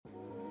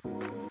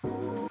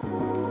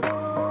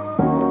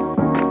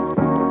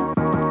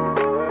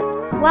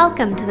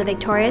Welcome to the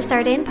Victoria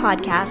Sardane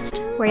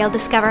podcast, where you'll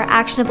discover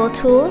actionable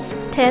tools,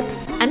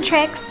 tips, and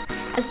tricks,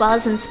 as well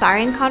as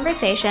inspiring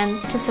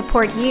conversations to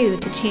support you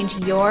to change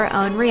your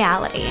own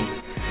reality.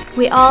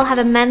 We all have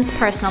immense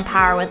personal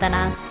power within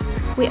us.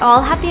 We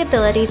all have the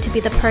ability to be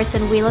the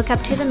person we look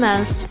up to the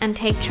most and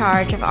take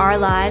charge of our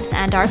lives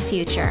and our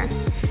future.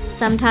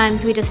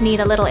 Sometimes we just need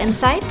a little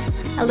insight,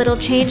 a little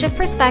change of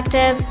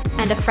perspective,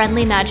 and a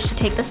friendly nudge to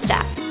take the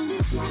step.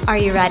 Are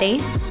you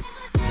ready?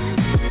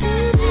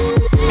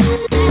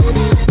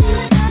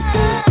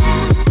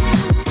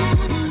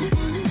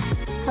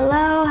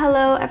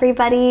 Hello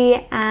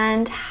everybody,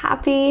 and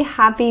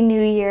happy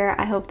New Year.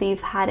 I hope that you've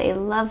had a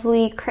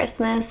lovely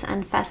Christmas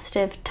and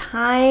festive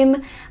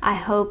time. I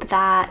hope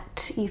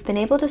that you've been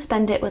able to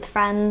spend it with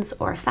friends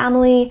or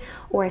family,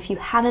 or if you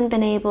haven't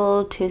been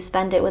able to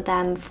spend it with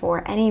them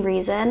for any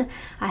reason,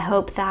 I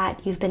hope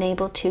that you've been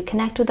able to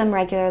connect with them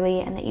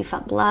regularly and that you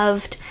felt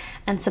loved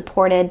and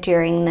supported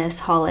during this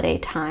holiday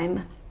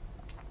time.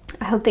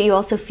 I hope that you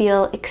also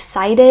feel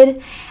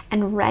excited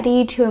and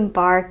ready to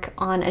embark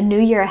on a new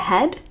year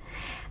ahead.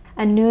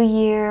 A new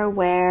year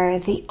where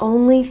the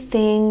only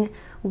thing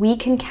we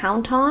can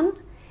count on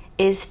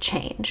is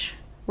change,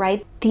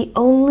 right? The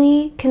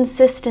only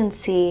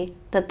consistency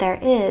that there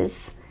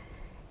is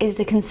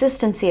the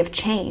consistency of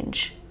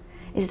change,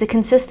 is the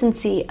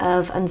consistency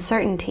of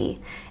uncertainty,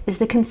 is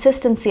the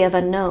consistency of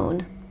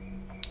unknown.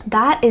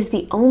 That is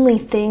the only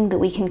thing that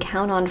we can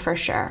count on for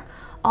sure.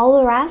 All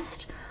the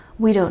rest,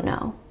 we don't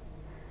know,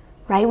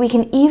 right? We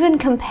can even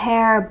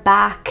compare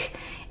back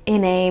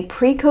in a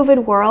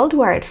pre-COVID world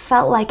where it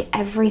felt like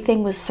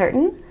everything was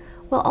certain.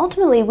 Well,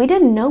 ultimately, we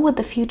didn't know what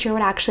the future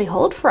would actually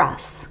hold for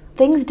us.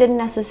 Things didn't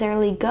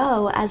necessarily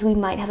go as we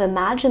might have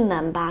imagined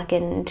them back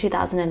in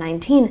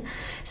 2019.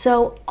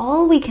 So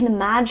all we can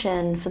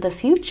imagine for the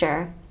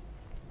future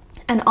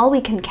and all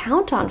we can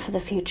count on for the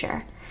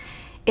future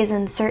is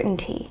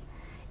uncertainty,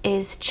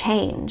 is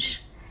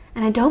change.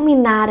 And I don't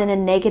mean that in a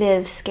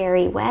negative,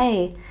 scary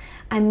way.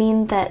 I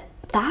mean that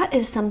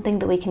is something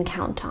that we can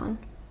count on.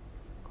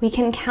 We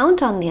can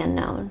count on the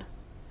unknown.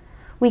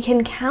 We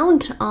can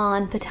count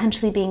on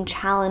potentially being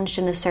challenged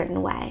in a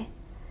certain way.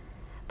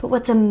 But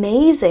what's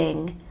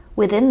amazing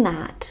within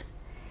that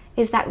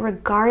is that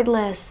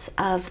regardless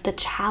of the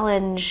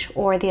challenge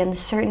or the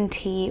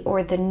uncertainty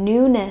or the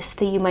newness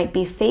that you might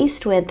be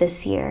faced with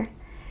this year,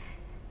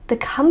 the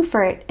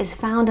comfort is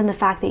found in the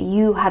fact that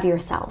you have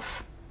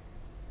yourself.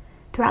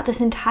 Throughout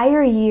this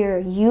entire year,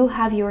 you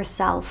have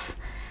yourself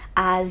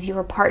as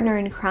your partner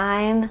in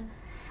crime,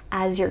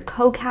 as your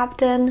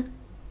co-captain,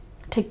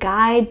 to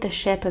guide the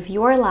ship of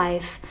your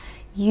life.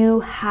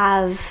 You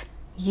have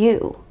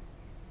you.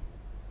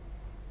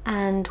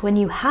 And when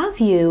you have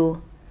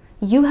you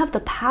have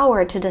the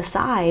power to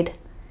decide.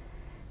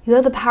 You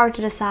have the power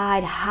to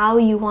decide how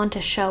you want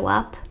to show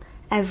up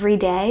every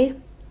day.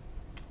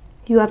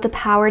 You have the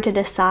power to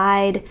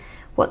decide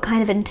what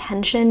kind of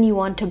intention you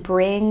want to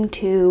bring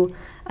to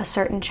a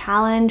certain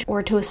challenge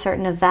or to a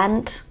certain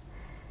event.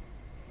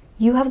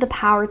 You have the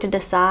power to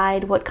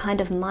decide what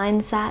kind of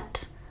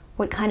mindset,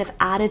 what kind of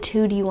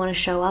attitude you want to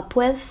show up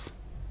with.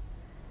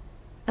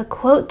 A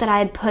quote that I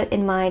had put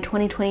in my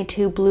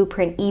 2022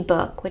 Blueprint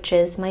ebook, which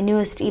is my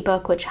newest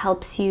ebook, which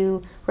helps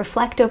you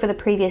reflect over the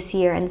previous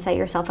year and set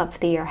yourself up for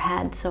the year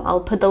ahead. So I'll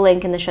put the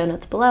link in the show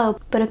notes below.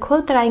 But a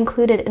quote that I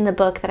included in the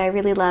book that I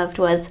really loved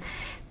was,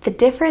 "The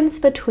difference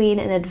between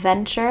an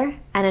adventure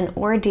and an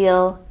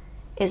ordeal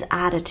is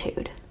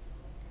attitude."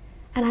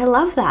 And I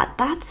love that.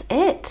 That's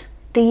it.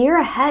 The year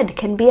ahead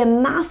can be a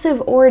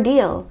massive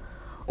ordeal,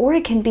 or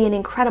it can be an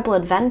incredible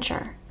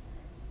adventure.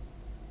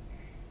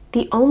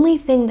 The only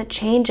thing that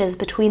changes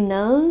between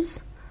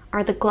those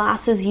are the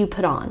glasses you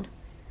put on,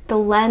 the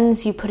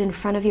lens you put in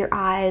front of your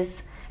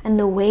eyes, and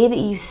the way that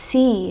you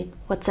see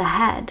what's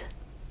ahead.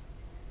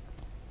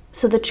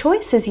 So the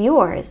choice is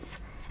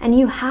yours, and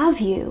you have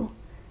you.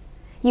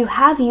 You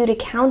have you to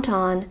count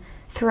on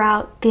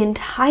throughout the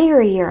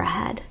entire year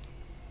ahead.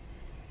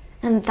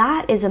 And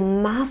that is a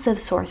massive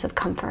source of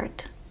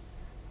comfort.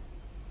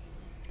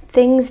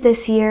 Things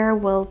this year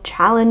will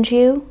challenge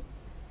you,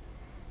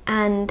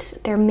 and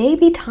there may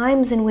be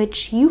times in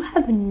which you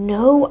have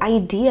no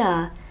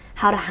idea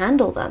how to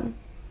handle them,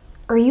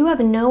 or you have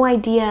no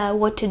idea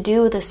what to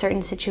do with a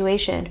certain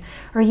situation,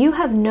 or you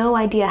have no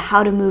idea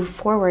how to move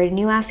forward, and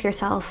you ask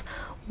yourself,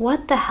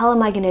 what the hell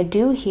am I going to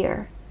do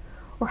here?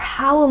 Or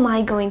how am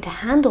I going to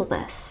handle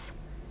this?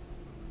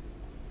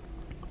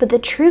 But the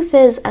truth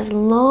is, as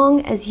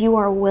long as you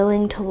are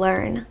willing to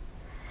learn,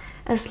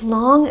 as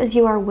long as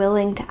you are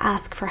willing to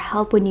ask for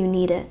help when you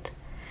need it,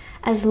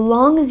 as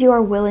long as you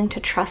are willing to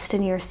trust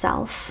in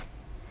yourself,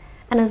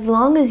 and as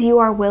long as you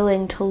are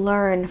willing to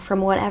learn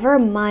from whatever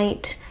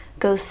might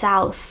go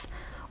south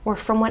or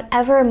from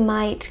whatever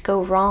might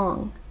go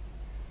wrong,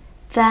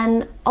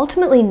 then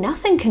ultimately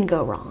nothing can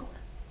go wrong.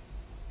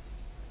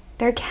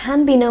 There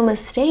can be no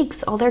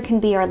mistakes. All there can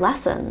be are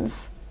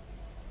lessons.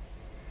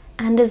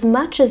 And as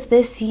much as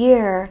this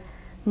year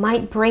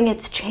might bring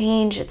its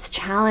change, its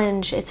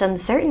challenge, its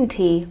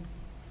uncertainty,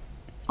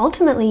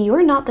 Ultimately,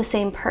 you're not the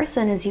same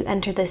person as you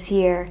enter this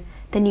year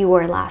than you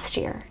were last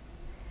year.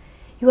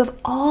 You have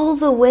all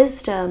the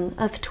wisdom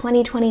of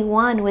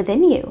 2021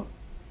 within you.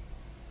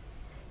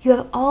 You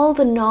have all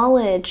the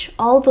knowledge,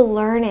 all the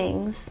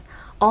learnings,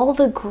 all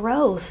the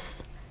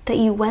growth that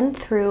you went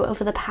through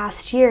over the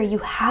past year. You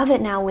have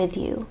it now with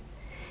you.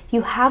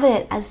 You have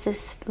it as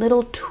this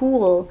little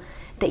tool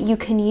that you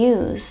can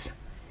use.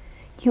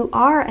 You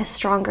are a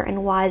stronger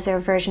and wiser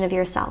version of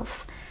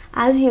yourself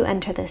as you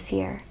enter this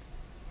year.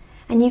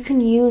 And you can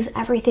use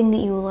everything that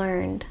you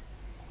learned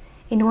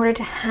in order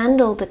to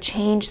handle the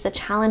change, the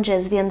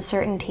challenges, the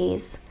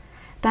uncertainties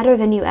better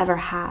than you ever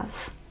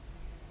have.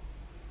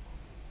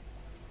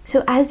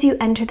 So as you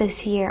enter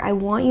this year, I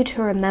want you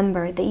to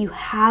remember that you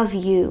have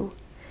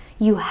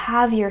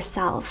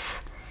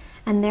yourself,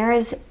 and there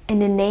is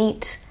an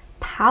innate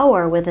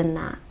power within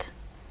that.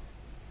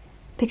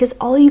 Because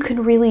all you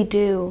can really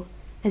do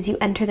as you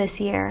enter this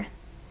year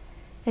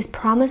is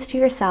promise to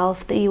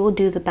yourself that you will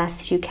do the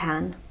best you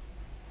can.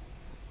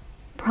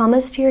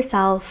 Promise to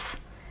yourself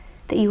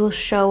that you will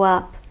show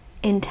up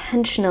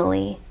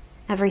intentionally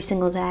every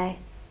single day.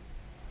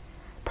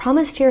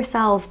 Promise to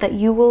yourself that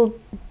you will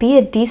be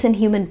a decent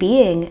human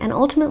being, and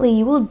ultimately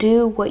you will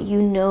do what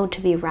you know to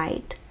be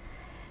right,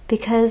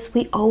 because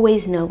we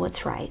always know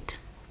what's right.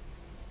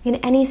 In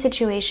any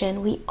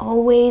situation, we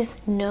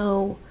always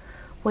know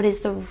what is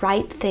the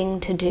right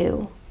thing to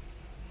do,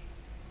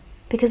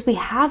 because we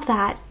have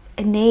that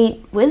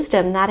innate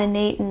wisdom, that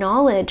innate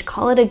knowledge.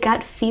 Call it a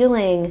gut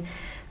feeling,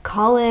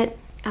 call it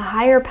a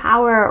higher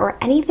power, or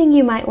anything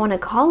you might want to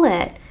call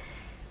it.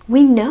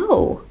 We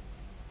know,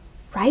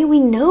 right? We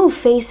know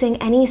facing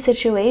any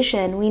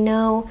situation, we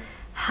know,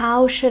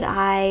 how should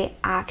I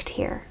act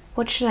here?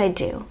 What should I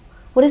do?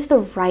 What is the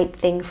right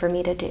thing for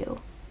me to do?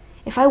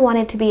 If I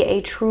wanted to be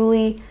a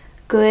truly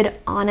good,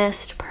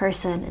 honest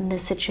person in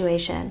this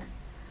situation,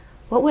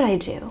 what would I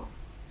do?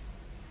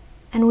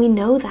 And we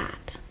know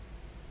that.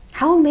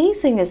 How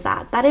amazing is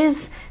that? That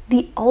is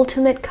the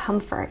ultimate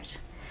comfort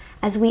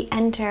as we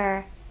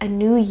enter a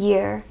new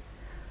year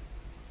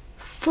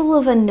full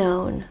of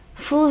unknown,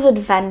 full of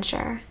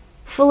adventure,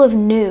 full of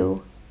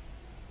new.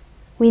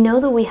 We know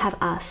that we have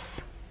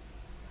us.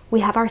 We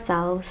have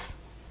ourselves.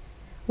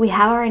 We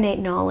have our innate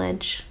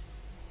knowledge.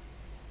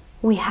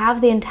 We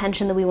have the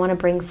intention that we want to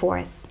bring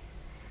forth,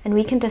 and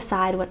we can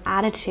decide what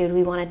attitude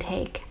we want to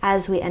take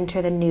as we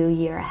enter the new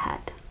year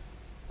ahead.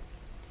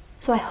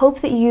 So I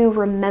hope that you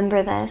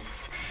remember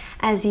this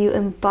as you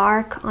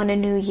embark on a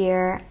new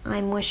year.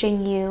 I'm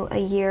wishing you a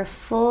year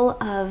full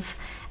of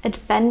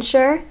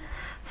adventure,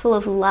 full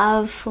of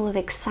love, full of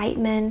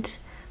excitement,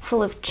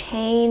 full of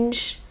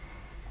change.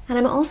 And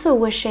I'm also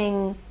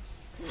wishing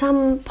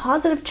some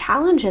positive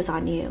challenges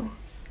on you,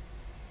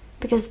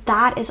 because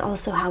that is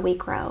also how we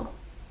grow.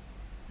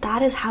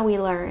 That is how we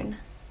learn.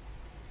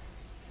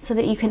 So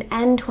that you can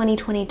end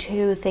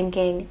 2022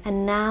 thinking,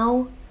 and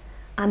now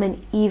I'm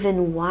an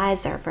even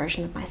wiser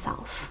version of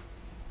myself.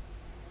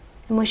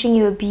 I'm wishing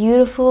you a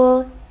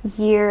beautiful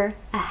year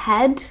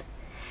ahead.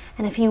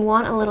 And if you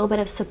want a little bit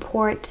of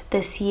support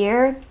this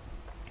year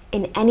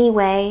in any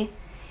way,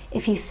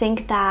 if you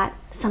think that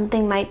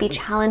something might be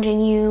challenging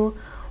you,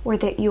 or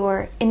that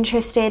you're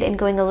interested in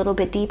going a little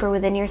bit deeper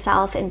within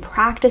yourself and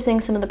practicing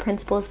some of the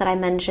principles that I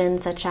mentioned,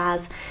 such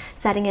as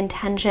setting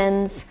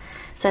intentions,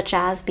 such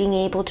as being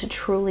able to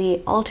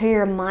truly alter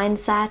your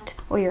mindset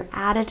or your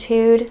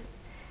attitude,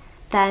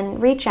 then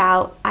reach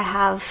out. I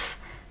have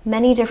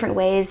many different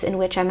ways in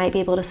which I might be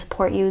able to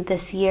support you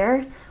this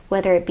year,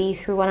 whether it be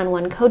through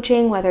one-on-one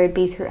coaching, whether it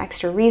be through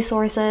extra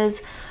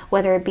resources,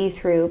 whether it be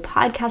through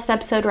podcast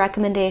episode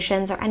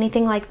recommendations or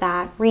anything like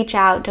that. Reach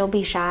out, don't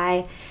be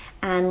shy,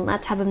 and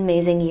let's have an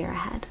amazing year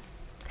ahead.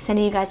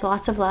 Sending you guys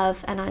lots of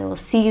love, and I will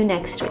see you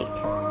next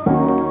week.